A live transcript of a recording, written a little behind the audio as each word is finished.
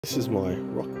This is my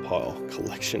rock pile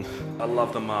collection. I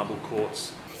love the marble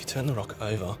quartz. If you turn the rock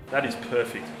over, that is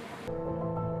perfect.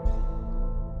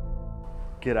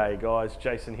 G'day guys,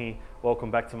 Jason here.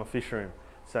 Welcome back to my fish room.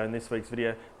 So in this week's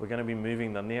video, we're going to be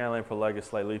moving the Neolamprologus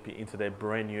leleupi into their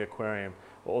brand new aquarium.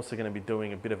 We're also going to be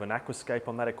doing a bit of an aquascape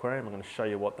on that aquarium. I'm going to show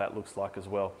you what that looks like as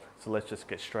well. So let's just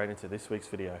get straight into this week's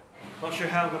video. Not sure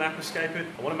how I'm going to aquascape it.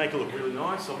 I want to make it look really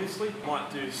nice, obviously. I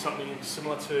might do something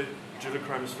similar to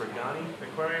Judichrom's Regani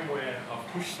aquarium, where I've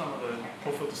pushed some of the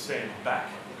pool filter sand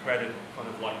back, created kind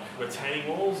of like retaining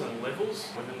walls and levels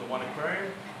within the one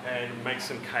aquarium, and make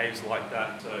some caves like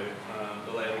that, so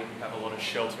allow them to have a lot of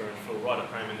shelter and feel right at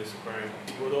home in this aquarium.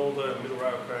 With all the middle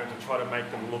row aquariums, I try to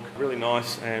make them look really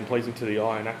nice and pleasing to the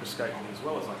eye and aquascape them as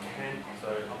well as I can. So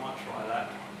I might try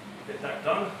that, get that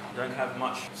done. Don't have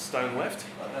much stone left,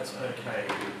 but that's okay.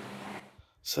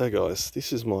 So guys,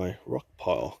 this is my rock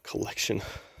pile collection.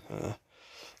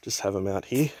 Just have them out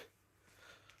here.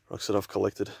 Rocks that I've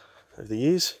collected over the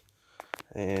years,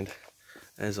 and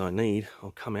as I need,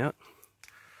 I'll come out,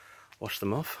 wash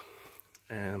them off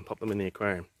and pop them in the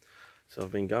aquarium. So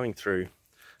I've been going through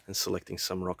and selecting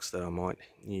some rocks that I might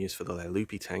use for the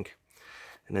leleupi tank,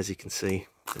 and as you can see,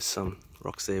 there's some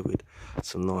rocks there with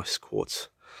some nice quartz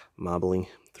marbling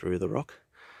through the rock.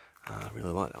 I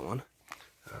really like that one,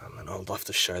 and I'd love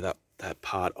to show that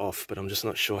part off, but I'm just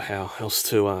not sure how else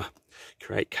to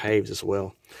create caves as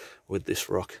well with this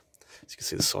rock. As you can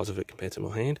see the size of it compared to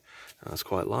my hand, it's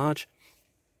quite large.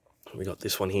 We got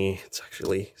this one here, it's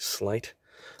actually slate.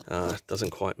 Doesn't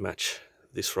quite match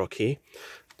this rock here,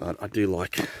 but I do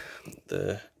like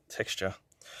the texture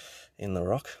in the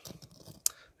rock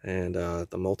and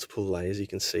the multiple layers you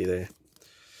can see there.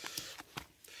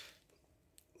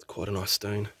 It's quite a nice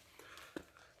stone.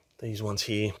 These ones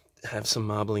here have some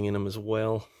marbling in them as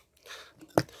well.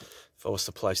 If I was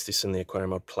to place this in the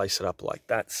aquarium, I'd place it up like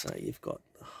that, so you've got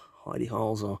hidey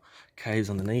holes or caves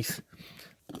underneath.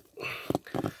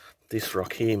 This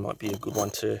rock here might be a good one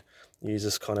to use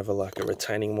as kind of like a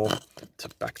retaining wall to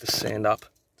back the sand up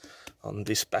on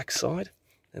this back side,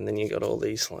 and then you got all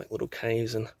these like little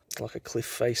caves and like a cliff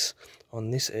face on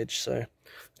this edge. So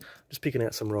just picking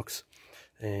out some rocks,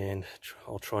 and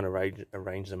I'll try and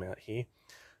arrange them out here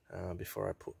before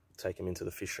I take them into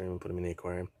the fish room and put them in the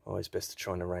aquarium. Always best to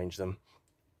try and arrange them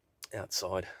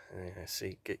outside and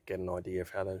see, get an idea of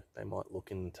how they might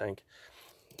look in the tank.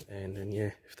 And then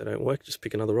yeah, if they don't work, just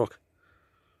pick another rock.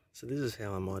 So this is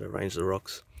how I might arrange the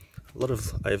rocks. A lot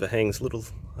of overhangs, little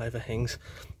overhangs,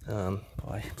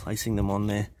 by placing them on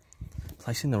there,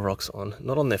 placing the rocks on,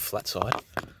 not on their flat side,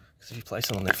 because if you place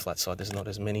them on their flat side, there's not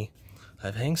as many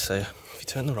overhangs. So if you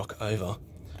turn the rock over,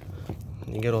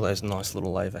 you get all those nice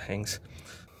little overhangs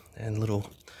and little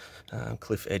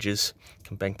cliff edges.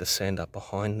 Can bank the sand up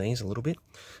behind these a little bit,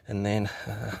 and then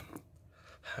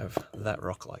have that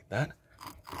rock like that,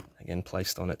 again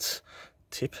placed on its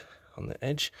tip on the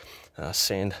edge,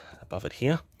 sand above it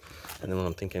here, and then when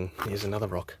I'm thinking, here's another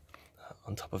rock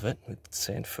on top of it with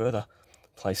sand further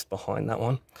placed behind that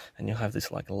one, and you'll have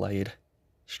this like layered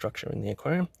structure in the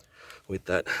aquarium with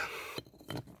that,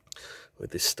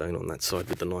 with this stone on that side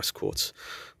with the nice quartz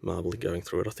marbling going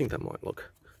through it. I think that might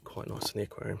look quite nice in the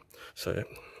aquarium. So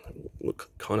look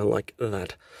kind of like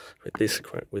that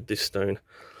with this stone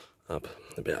up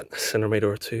about a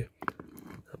centimetre or two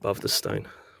above the stone.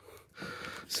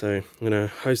 So I'm going to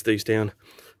hose these down,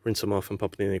 rinse them off and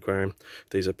pop it in the aquarium.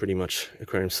 These are pretty much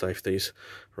aquarium safe, these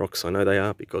rocks. I know they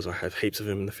are because I have heaps of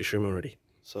them in the fish room already.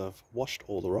 So I've washed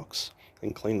all the rocks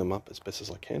and cleaned them up as best as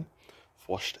I can. I've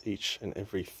washed each and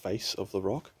every face of the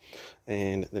rock,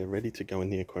 and they're ready to go in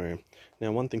the aquarium.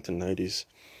 Now one thing to note is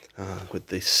with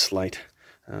this slate,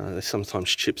 there's sometimes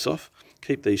chips off.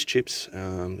 Keep these chips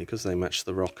because they match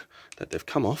the rock that they've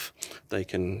come off. They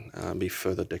can be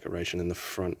further decoration in the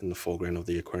front and the foreground of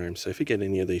the aquarium. So if you get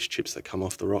any of these chips that come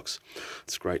off the rocks,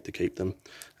 it's great to keep them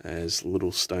as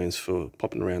little stones for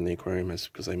popping around the aquarium,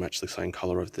 because they match the same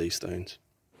colour of these stones.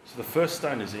 So the first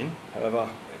stone is in. However,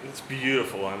 it's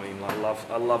beautiful. I mean, I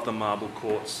love the marble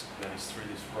quartz that is through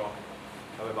this rock.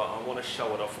 However, I want to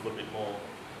show it off a little bit more.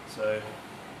 So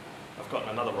I've got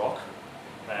another rock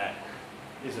that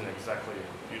isn't exactly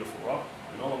a beautiful rock,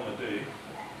 and all I'm going to do,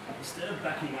 instead of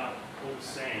backing up all the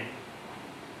sand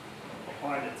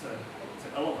behind it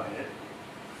to elevate it,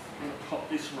 I'm going to pop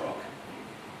this rock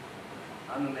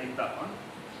underneath that one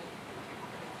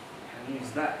and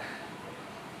use that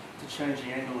to change the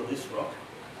angle of this rock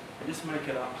and just make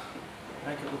it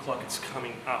look like it's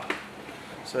coming up.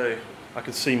 So I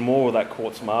can see more of that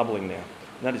quartz marbling now.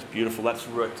 And that is beautiful. That's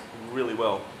worked really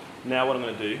well. Now what I'm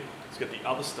going to do is get the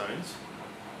other stones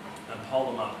and pile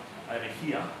them up over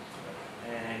here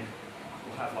and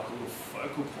we'll have like a little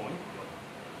focal point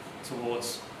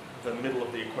towards the middle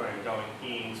of the aquarium going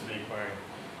into the aquarium.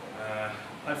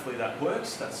 Hopefully that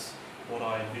works. That's what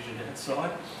I envisioned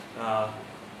outside. I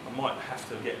might have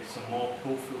to get some more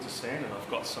pool filter sand, and I've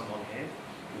got some on hand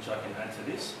which I can add to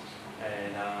this,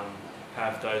 and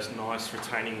have those nice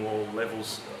retaining wall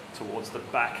levels towards the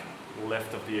back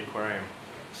left of the aquarium.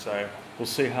 So we'll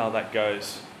see how that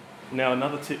goes. Now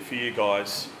another tip for you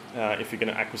guys, if you're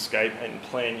going to aquascape and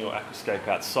plan your aquascape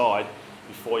outside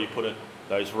before you put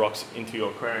those rocks into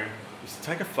your aquarium, is to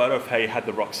take a photo of how you had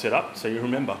the rock set up so you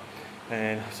remember.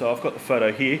 And so I've got the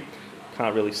photo here,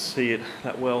 can't really see it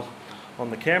that well on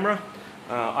the camera.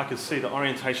 I can see the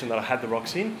orientation that I had the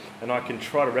rocks in, and I can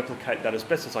try to replicate that as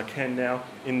best as I can now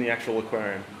in the actual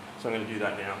aquarium. So I'm going to do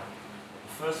that now.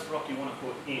 The first rock you want to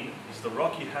put in is the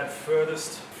rock you had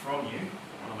furthest from you.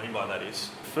 What I mean by that is,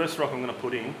 the first rock I'm going to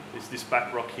put in is this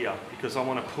back rock here, because I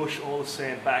want to push all the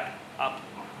sand back up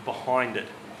behind it.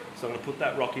 So I'm going to put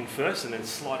that rock in first and then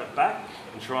slide it back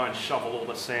and try and shovel all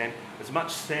the sand, as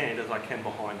much sand as I can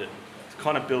behind it, to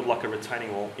kind of build like a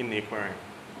retaining wall in the aquarium.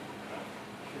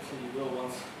 So you will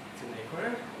once it's in the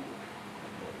aquarium.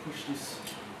 Push this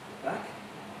back,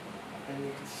 and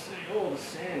you can see all the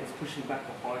sand is pushing back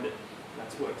behind it.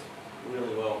 That's worked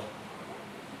really well.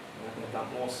 I'm going to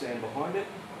dump more sand behind it,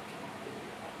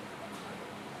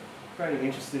 creating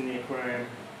interest in the aquarium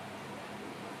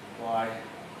by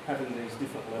having these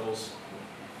different levels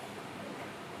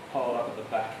piled up at the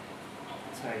back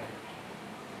of the tank.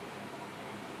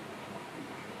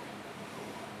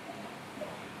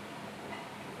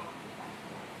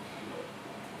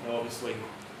 Now obviously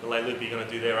the leleupi are going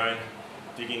to do their own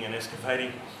digging and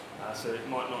excavating, so it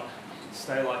might not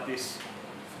stay like this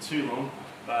for too long,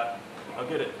 but I'll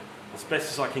get it as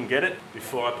best as I can get it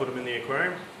before I put them in the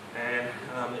aquarium, and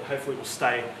hopefully it will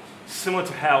stay similar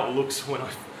to how it looks when I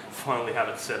finally have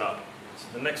it set up.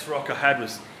 So the next rock I had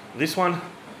was this one,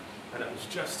 and it was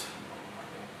just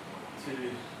to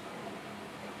the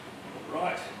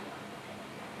right.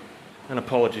 And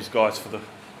apologies guys for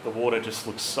the water just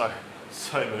looks so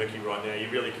murky right now. You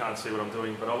really can't see what I'm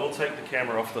doing, but I will take the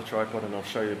camera off the tripod and I'll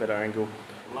show you a better angle.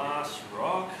 Last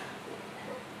rock.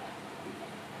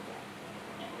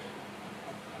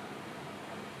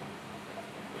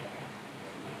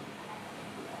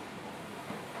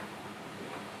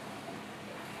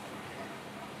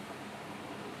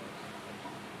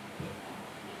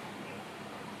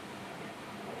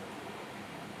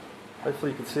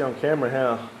 Hopefully you can see on camera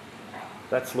how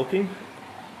that's looking.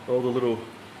 All the little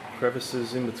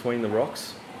crevices in between the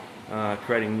rocks,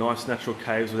 creating nice natural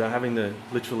caves without having to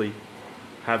literally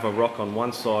have a rock on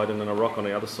one side and then a rock on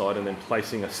the other side and then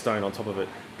placing a stone on top of it.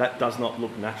 That does not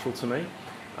look natural to me.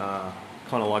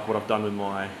 Kind of like what I've done with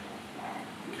my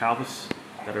calvus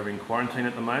that are in quarantine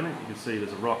at the moment. You can see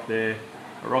there's a rock there,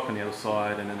 a rock on the other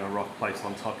side, and then a rock placed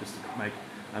on top just to make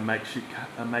a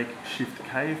makeshift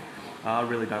cave. I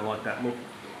really don't like that look.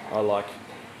 I like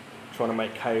trying to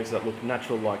make caves that look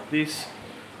natural like this,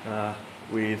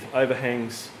 with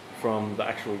overhangs from the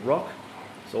actual rock.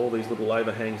 So all these little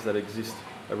overhangs that exist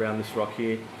around this rock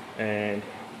here and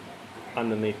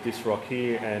underneath this rock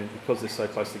here, and because they're so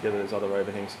close together there's other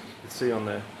overhangs. You can see on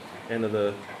the end of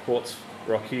the quartz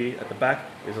rock here at the back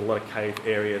there's a lot of cave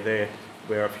area there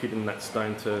where I've hidden that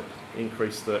stone to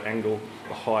increase the angle,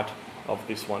 the height of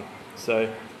this one.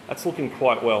 So that's looking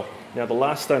quite well. Now the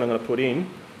last stone I'm going to put in,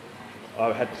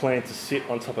 I had planned to sit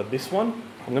on top of this one.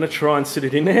 I'm going to try and sit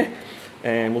it in there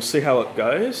and we'll see how it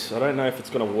goes. I don't know if it's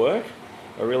going to work.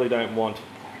 I really don't want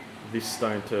this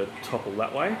stone to topple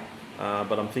that way,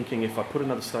 but I'm thinking if I put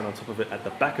another stone on top of it at the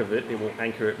back of it, it will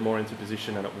anchor it more into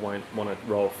position and it won't want to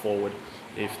roll forward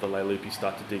if the leleupi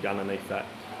start to dig underneath that.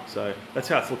 So that's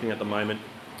how it's looking at the moment.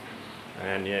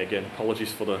 And yeah, again,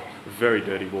 apologies for the very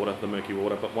dirty water, the murky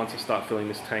water, but once I start filling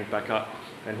this tank back up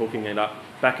and hooking it up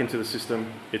back into the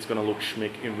system, it's going to look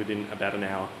schmick in within about an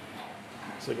hour.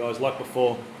 So guys, like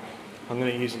before, I'm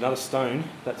going to use another stone,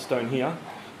 that stone here,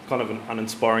 kind of an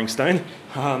uninspiring stone,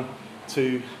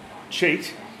 to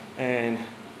cheat and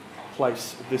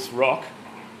place this rock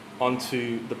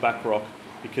onto the back rock,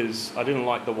 because I didn't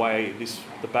like the way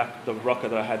the rock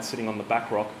that I had sitting on the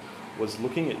back rock was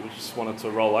looking. It just wanted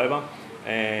to roll over,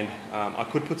 and I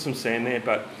could put some sand there,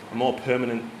 but a more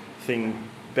permanent thing,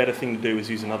 better thing to do is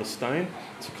use another stone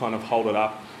to kind of hold it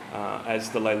up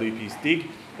as the leleupi's dig.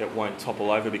 It won't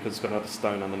topple over because it's got another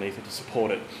stone underneath it to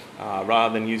support it,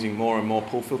 rather than using more and more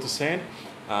pool filter sand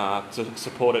to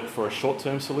support it for a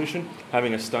short-term solution.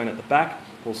 Having a stone at the back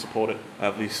will support it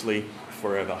obviously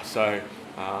forever. So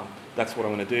that's what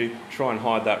I'm going to do. Try and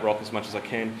hide that rock as much as I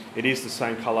can. It is the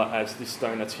same colour as this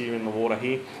stone that's here in the water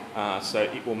here, so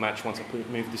it will match once I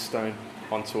move this stone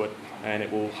onto it, and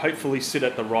it will hopefully sit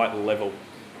at the right level.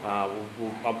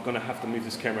 I'm going to have to move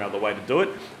this camera out of the way to do it,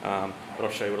 but I'll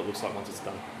show you what it looks like once it's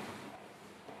done.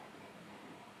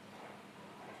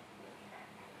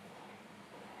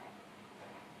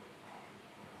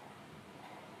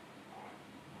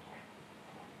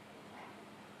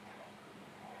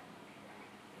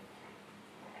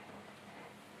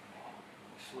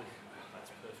 That's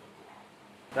perfect.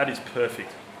 That is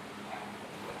perfect.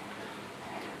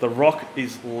 The rock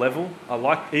is level. I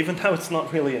like, even though it's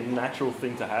not really a natural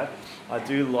thing to have, I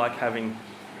do like having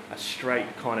a straight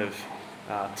kind of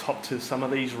top to some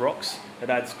of these rocks. It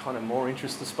adds kind of more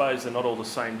interest, I suppose. They're not all the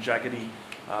same jaggedy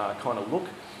kind of look.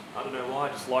 I don't know why,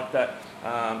 I just like that.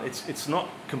 It's not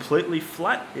completely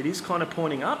flat, it is kind of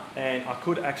pointing up, and I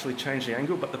could actually change the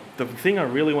angle, but the thing I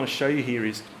really want to show you here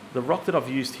is the rock that I've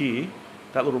used here,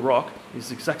 that little rock, is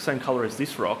the exact same colour as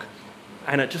this rock,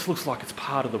 and it just looks like it's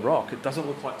part of the rock. It doesn't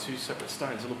look like two separate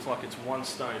stones, it looks like it's one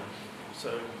stone.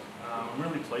 So I'm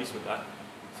really pleased with that.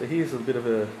 So here's a bit of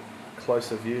a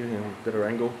closer view and a better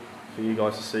angle for you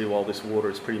guys to see while this water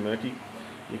is pretty murky.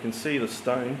 You can see the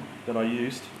stone that I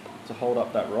used to hold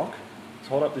up that rock. To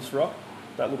hold up this rock,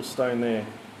 that little stone there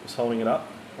is holding it up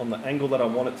on the angle that I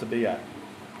want it to be at.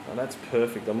 And that's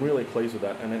perfect. I'm really pleased with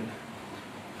that. And then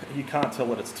you can't tell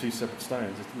that it's two separate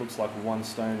stones. It looks like one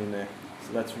stone in there.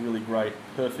 So that's really great.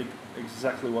 Perfect.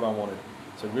 Exactly what I wanted.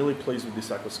 So really pleased with this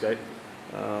aquascape.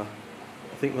 I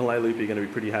think the leleupi are going to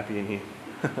be pretty happy in here.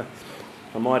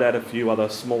 I might add a few other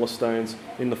smaller stones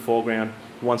in the foreground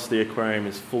once the aquarium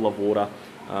is full of water,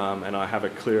 and I have a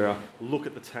clearer look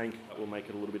at the tank. That will make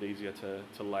it a little bit easier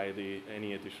to lay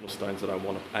any additional stones that I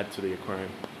want to add to the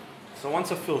aquarium. So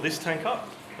once I fill this tank up,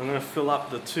 I'm going to fill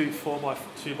up the two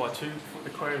 4x2x2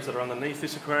 aquariums that are underneath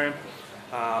this aquarium,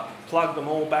 plug them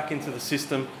all back into the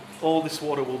system. All this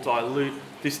water will dilute,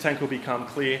 this tank will become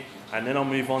clear, and then I'll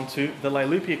move on to the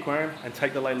leleupi aquarium and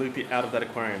take the leleupi out of that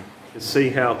aquarium. You can see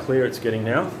how clear it's getting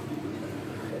now,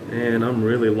 and I'm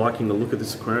really liking the look of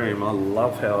this aquarium. I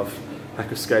love how I've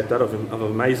aquascaped that. I've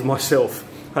amazed myself.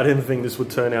 I didn't think this would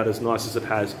turn out as nice as it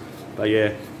has, but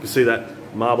yeah, you can see that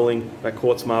marbling, that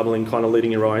quartz marbling kind of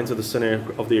leading your eye into the center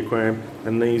of the aquarium,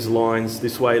 and these lines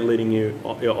this way leading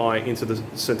your eye into the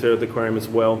center of the aquarium as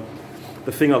well.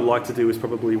 The thing I'd like to do is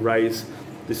probably raise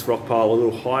this rock pile a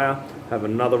little higher, have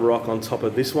another rock on top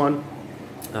of this one.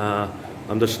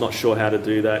 I'm just not sure how to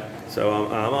do that,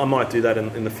 so I might do that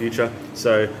in the future.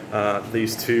 So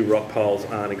these two rock piles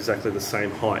aren't exactly the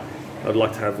same height. I'd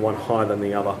like to have one higher than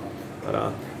the other,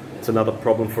 but it's another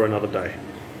problem for another day.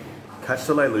 Catch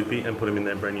the leleupi and put them in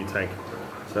their brand new tank.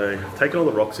 So taking all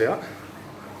the rocks out,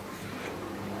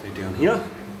 they're down here,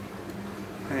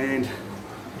 and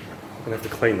I'm going to have to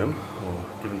clean them, or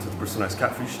give them to the bristlenose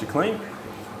catfish to clean.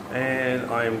 And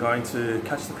I am going to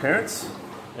catch the parents,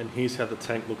 and here's how the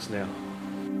tank looks now.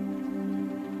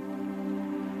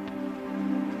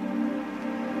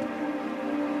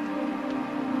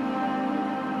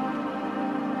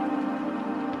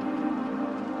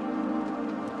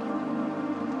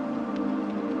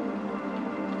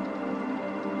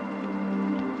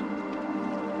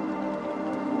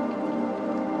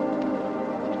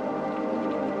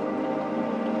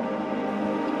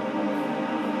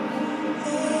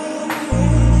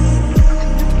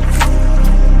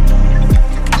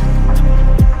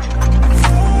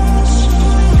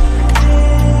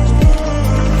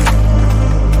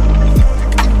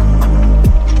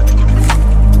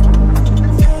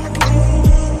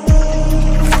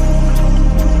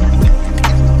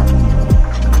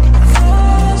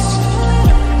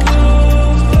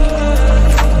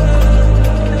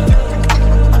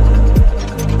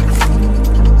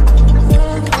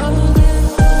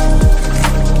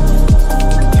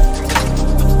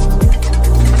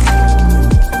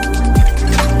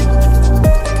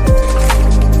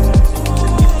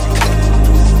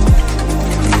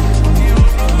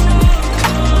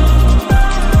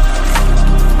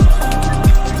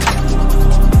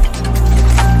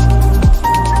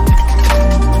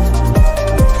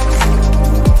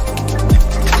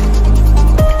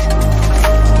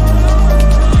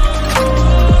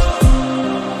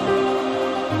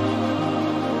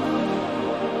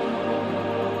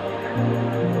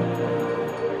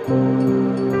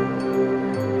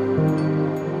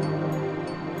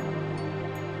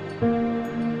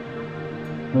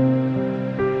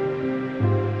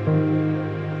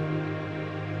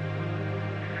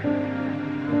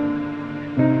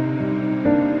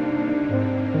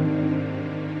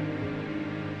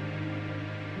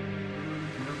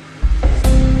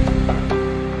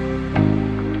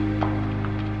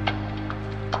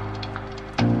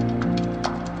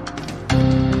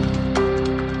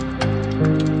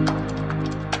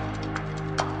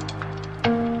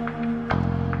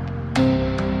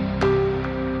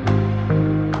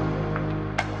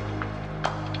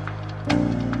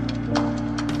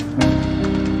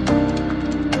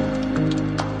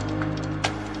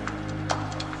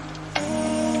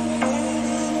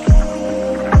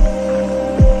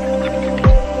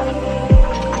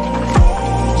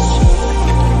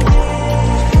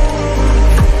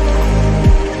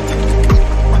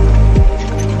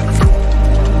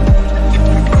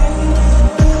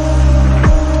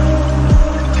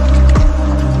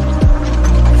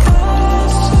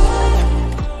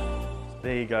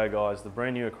 guys, the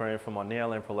brand new aquarium from my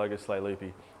Neolamprologus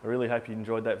leleupi. I really hope you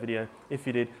enjoyed that video. If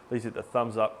you did, please hit the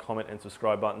thumbs up, comment and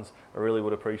subscribe buttons. I really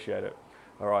would appreciate it.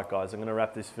 Alright guys, I'm going to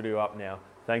wrap this video up now.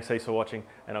 Thanks heaps for watching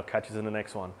and I'll catch you in the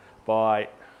next one. Bye.